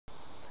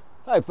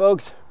Hi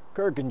folks,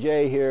 Kirk and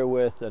Jay here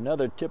with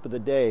another tip of the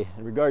day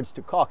in regards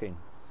to caulking.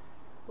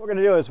 What we're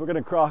going to do is we're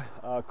going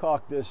to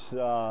caulk this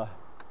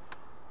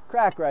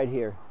crack right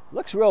here.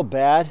 Looks real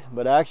bad,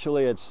 but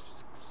actually it's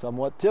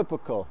somewhat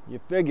typical.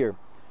 You figure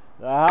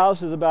the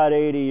house is about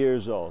 80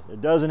 years old.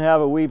 It doesn't have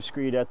a weep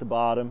screed at the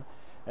bottom,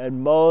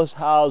 and most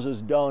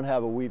houses don't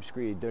have a weep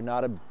screed. They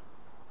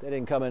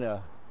didn't come in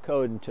a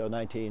code until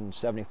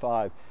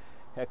 1975.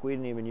 Heck, we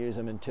didn't even use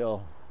them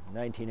until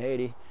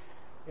 1980.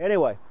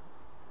 Anyway,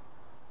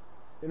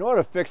 in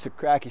order to fix a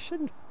crack, you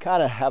should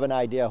kind of have an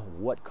idea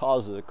what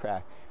causes a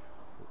crack.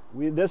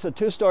 This is a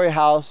two-story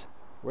house.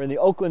 We're in the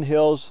Oakland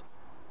hills,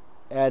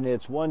 and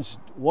it's one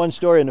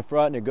story in the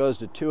front and it goes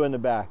to two in the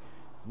back.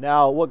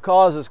 Now, what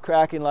causes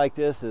cracking like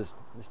this is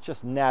it's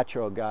just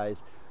natural, guys.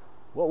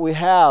 What we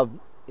have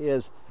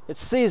is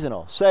it's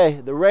seasonal. Say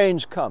the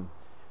rains come,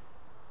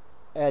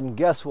 and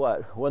guess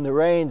what? When the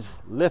rains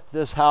lift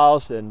this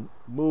house and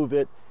move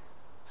it,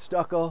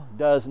 stucco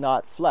does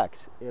not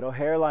flex. It'll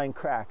hairline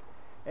crack.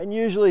 And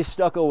usually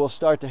stucco will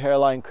start to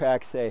hairline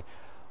crack, say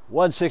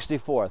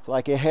 1/64th,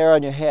 like a hair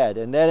on your head,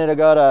 and then it'll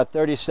go to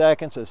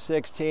 32nds, a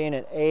 16,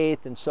 an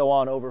 1/8, and so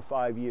on over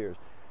 5 years.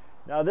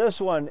 Now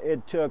this one,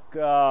 it took,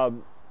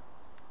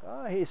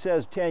 he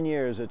says 10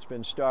 years it's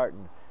been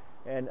starting,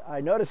 and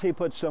I noticed he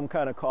put some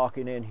kind of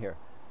caulking in here.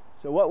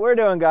 So what we're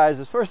doing, guys,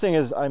 is first thing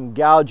is I'm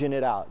gouging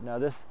it out. Now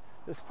this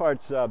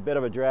part's a bit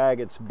of a drag.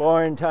 It's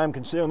boring, time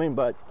consuming,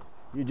 but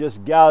you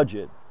just gouge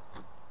it.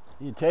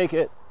 You take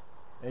it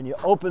and you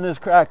open this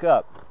crack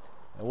up.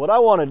 And what I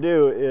want to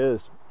do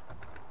is,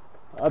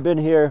 I've been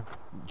here,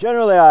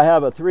 generally I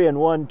have a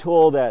 3-in-1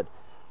 tool that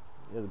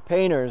is a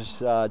painter's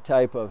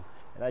type of,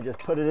 and I just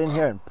put it in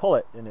here and pull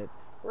it, and it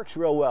works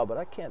real well, but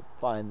I can't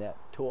find that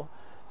tool.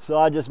 So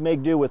I just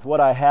make do with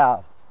what I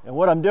have. And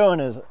what I'm doing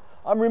is,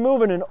 I'm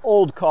removing an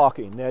old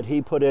caulking that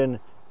he put in,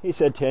 he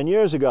said 10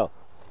 years ago.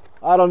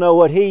 I don't know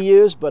what he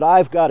used, but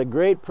I've got a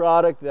great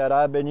product that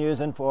I've been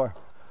using for,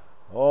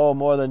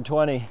 more than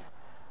 20.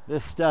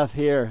 This stuff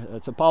here,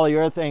 it's a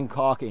polyurethane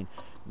caulking.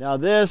 Now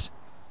this,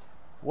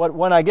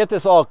 when I get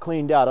this all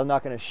cleaned out, I'm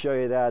not going to show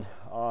you that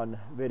on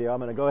video. I'm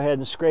going to go ahead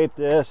and scrape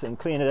this and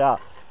clean it out.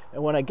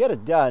 And when I get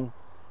it done,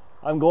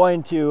 I'm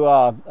going to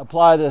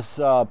apply this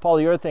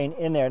polyurethane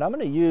in there. And I'm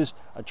going to use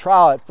a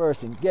trowel at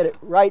first and get it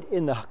right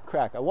in the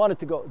crack. I want it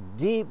to go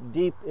deep,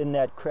 deep in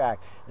that crack,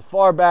 as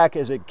far back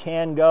as it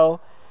can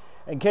go.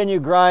 And can you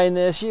grind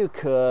this? You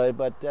could,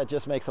 but that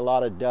just makes a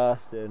lot of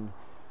dust, and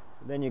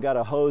then you got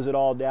to hose it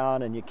all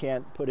down, and you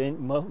can't put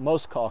in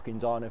most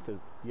caulkings on if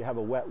you have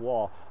a wet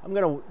wall. I'm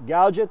going to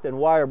gouge it, then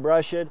wire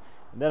brush it,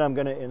 and then I'm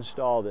going to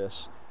install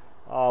this.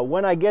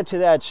 When I get to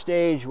that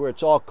stage where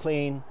it's all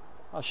clean,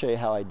 I'll show you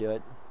how I do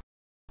it.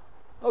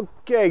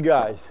 Okay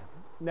guys,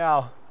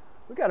 now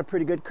we got a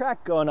pretty good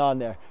crack going on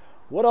there.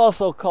 What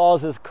also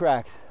causes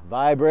cracks?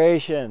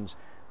 Vibrations.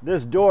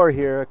 This door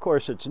here, of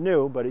course it's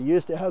new, but it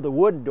used to have the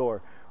wood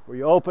door where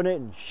you open it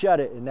and shut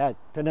it, and that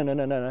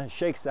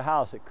shakes the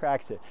house, it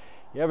cracks it.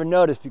 You ever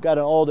notice if you got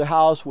an older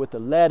house with the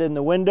lead in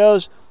the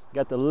windows, you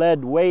got the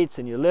lead weights,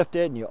 and you lift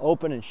it and you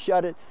open and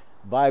shut it,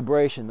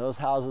 vibration. Those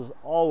houses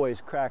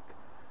always crack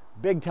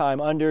big time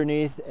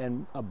underneath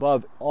and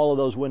above all of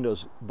those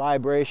windows.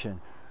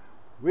 Vibration.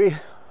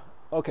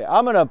 Okay,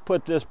 I'm going to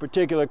put this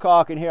particular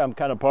caulk in here. I'm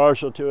kind of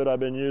partial to it.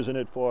 I've been using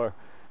it for,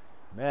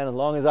 man, as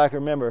long as I can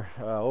remember,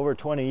 over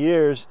 20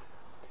 years.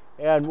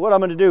 And what I'm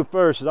going to do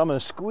first is I'm going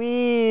to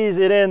squeeze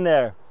it in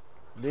there.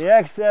 The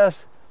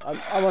excess,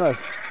 I'm going to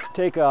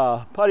take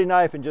a putty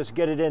knife and just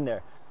get it in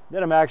there.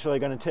 Then I'm actually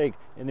going to take,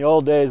 in the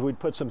old days, we'd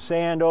put some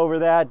sand over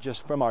that,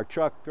 just from our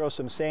truck, throw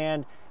some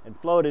sand and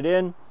float it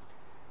in.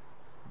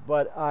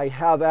 But I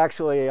have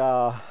actually,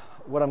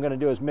 what I'm going to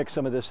do is mix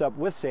some of this up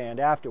with sand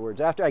afterwards,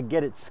 after I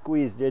get it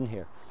squeezed in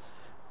here.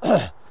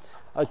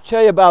 I'll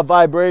tell you about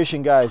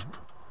vibration, guys.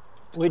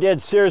 We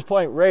did Sears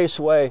Point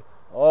Raceway,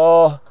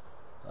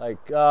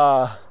 like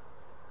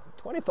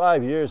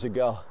 25 years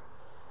ago.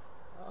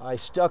 I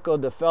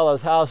stuccoed the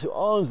fellow's house who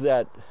owns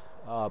that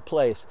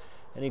place,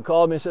 and he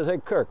called me and says, "Hey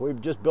Kirk,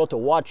 we've just built a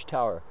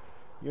watchtower.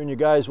 You and your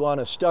guys want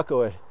to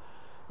stucco it?"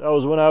 That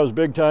was when I was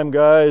big time,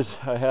 guys.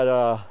 I had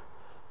a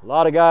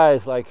lot of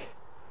guys, like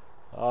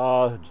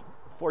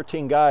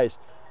 14 guys.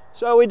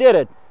 So we did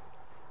it.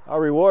 Our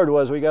reward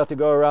was we got to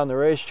go around the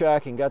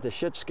racetrack and got the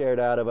shit scared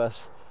out of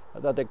us. I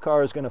thought that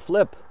car was going to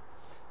flip.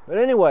 But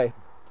anyway,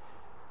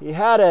 he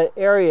had an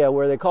area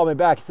where they called me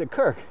back. He said,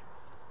 "Kirk,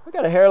 we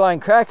got a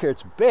hairline crack here.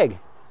 It's big."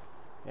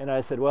 And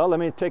I said, "Well, let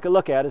me take a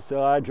look at it."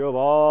 So I drove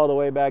all the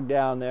way back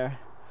down there.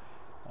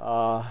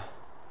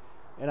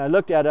 And I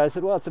looked at it. I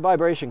said, "Well, it's a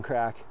vibration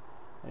crack."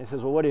 And he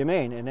says, "Well, what do you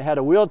mean?" And it had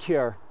a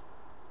wheelchair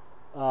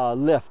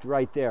lift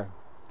right there.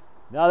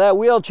 Now that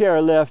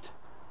wheelchair lift,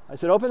 I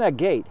said, "Open that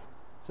gate."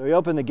 So he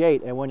opened the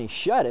gate, and when he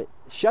shut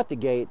the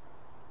gate,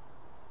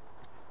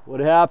 what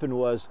happened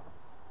was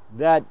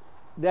that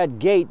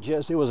gate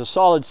it was a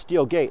solid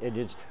steel gate,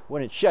 and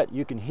when it shut,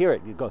 you can hear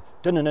it. You go,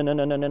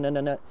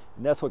 and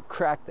that's what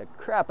cracked the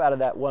crap out of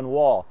that one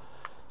wall.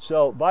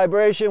 So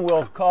vibration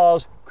will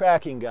cause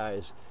cracking,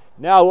 guys.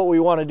 Now what we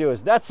want to do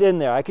is, that's in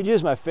there. I could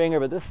use my finger,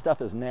 but this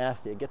stuff is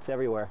nasty. It gets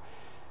everywhere.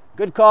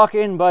 Good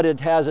caulking, but it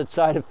has its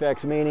side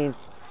effects, meaning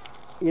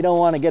you don't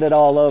want to get it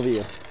all over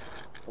you.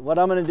 What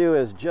I'm going to do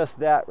is just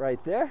that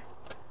right there.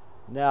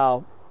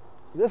 Now,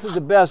 this is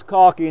the best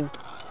caulking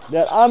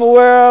that I'm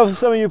aware of.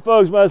 Some of you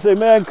folks might say,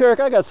 man, Kirk,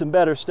 I got some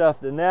better stuff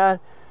than that.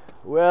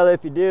 Well,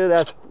 if you do,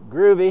 that's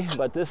groovy,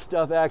 but this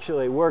stuff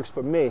actually works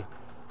for me.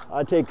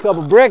 I take a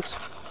couple bricks,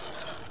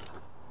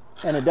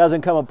 and it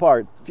doesn't come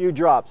apart. A few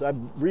drops. I've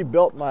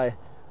rebuilt my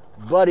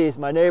buddies,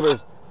 my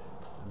neighbors.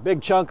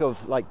 Big chunk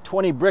of like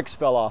 20 bricks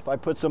fell off. I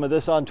put some of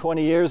this on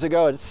 20 years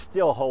ago. It's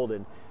still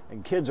holding,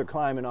 and kids are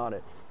climbing on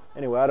it.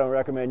 Anyway, I don't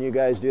recommend you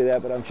guys do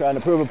that, but I'm trying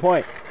to prove a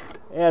point.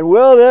 And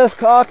will this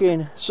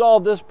caulking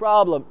solve this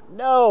problem?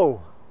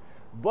 No,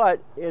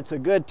 but it's a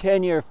good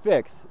 10-year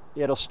fix.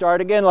 It'll start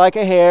again like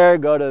a hair,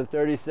 go to the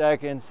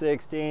 32nd,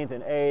 16th,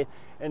 and 8th,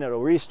 and it'll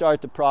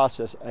restart the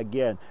process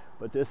again.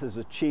 But this is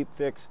a cheap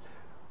fix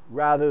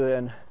rather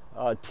than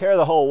tear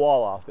the whole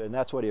wall off, and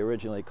that's what he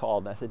originally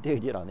called. And I said,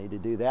 dude, you don't need to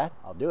do that.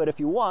 I'll do it if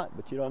you want,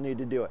 but you don't need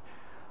to do it.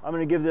 I'm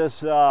going to give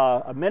this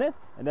a minute,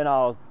 and then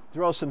I'll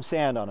throw some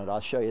sand on it.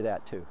 I'll show you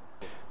that too.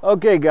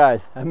 Okay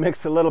guys, I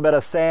mixed a little bit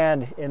of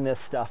sand in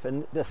this stuff,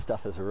 and this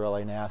stuff is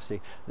really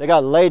nasty. They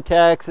got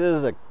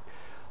latexes,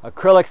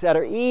 acrylics that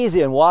are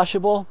easy and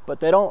washable, but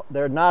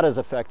they're not as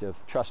effective.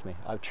 Trust me,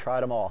 I've tried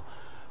them all.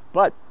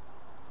 But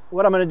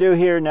what I'm going to do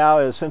here now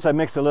is, since I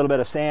mixed a little bit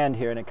of sand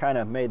here and it kind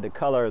of made the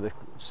color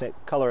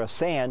of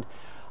sand,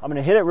 I'm going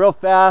to hit it real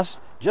fast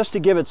just to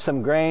give it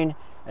some grain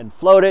and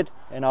float it,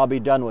 and I'll be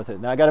done with it.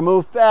 Now I got to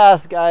move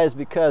fast, guys,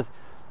 because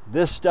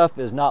this stuff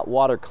is not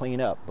water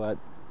cleanup, but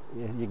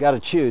you got to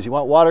choose. You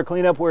want water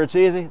cleanup where it's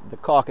easy? The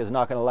caulk is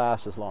not going to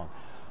last as long.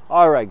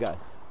 All right, guys.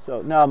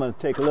 So now I'm going to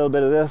take a little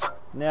bit of this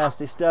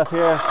nasty stuff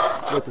here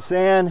with the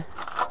sand.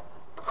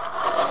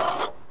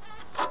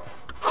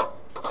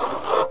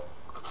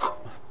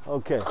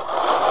 Okay.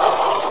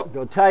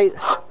 Go tight.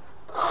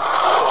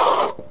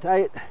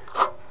 Tight.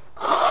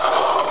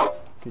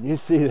 Can you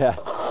see that?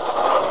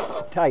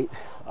 Tight.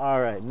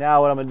 All right. Now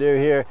what I'm going to do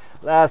here,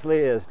 lastly,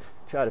 is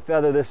try to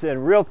feather this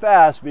in real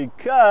fast,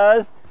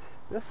 because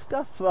this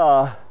stuff,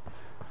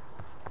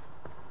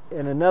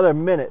 in another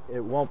minute,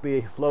 it won't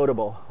be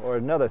floatable, or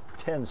another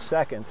 10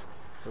 seconds.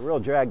 It's a real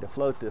drag to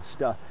float this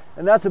stuff.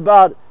 And that's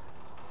about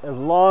as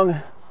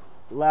long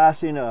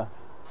lasting a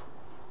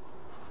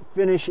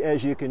finish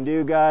as you can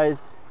do,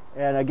 guys.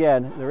 And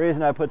again, the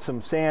reason I put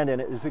some sand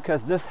in it is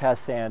because this has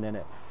sand in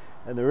it.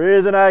 And the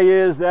reason I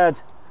use that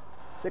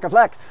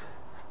Sikaflex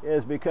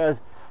is because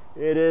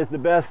it is the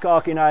best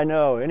caulking I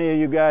know. Any of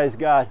you guys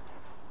got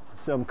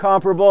some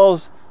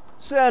comparables?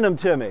 Send them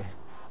to me.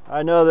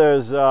 I know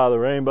there's the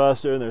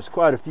Rainbuster and there's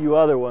quite a few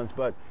other ones,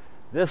 but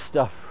this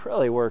stuff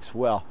really works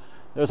well.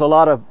 There's a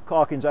lot of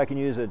caulkings I can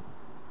use that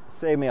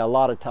save me a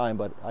lot of time,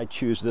 but I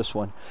choose this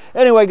one.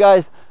 Anyway,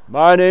 guys,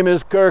 my name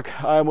is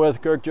Kirk. I'm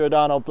with Kirk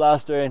Giordano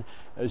Plastering.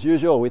 As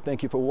usual, we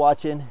thank you for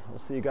watching. We'll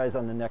see you guys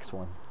on the next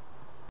one.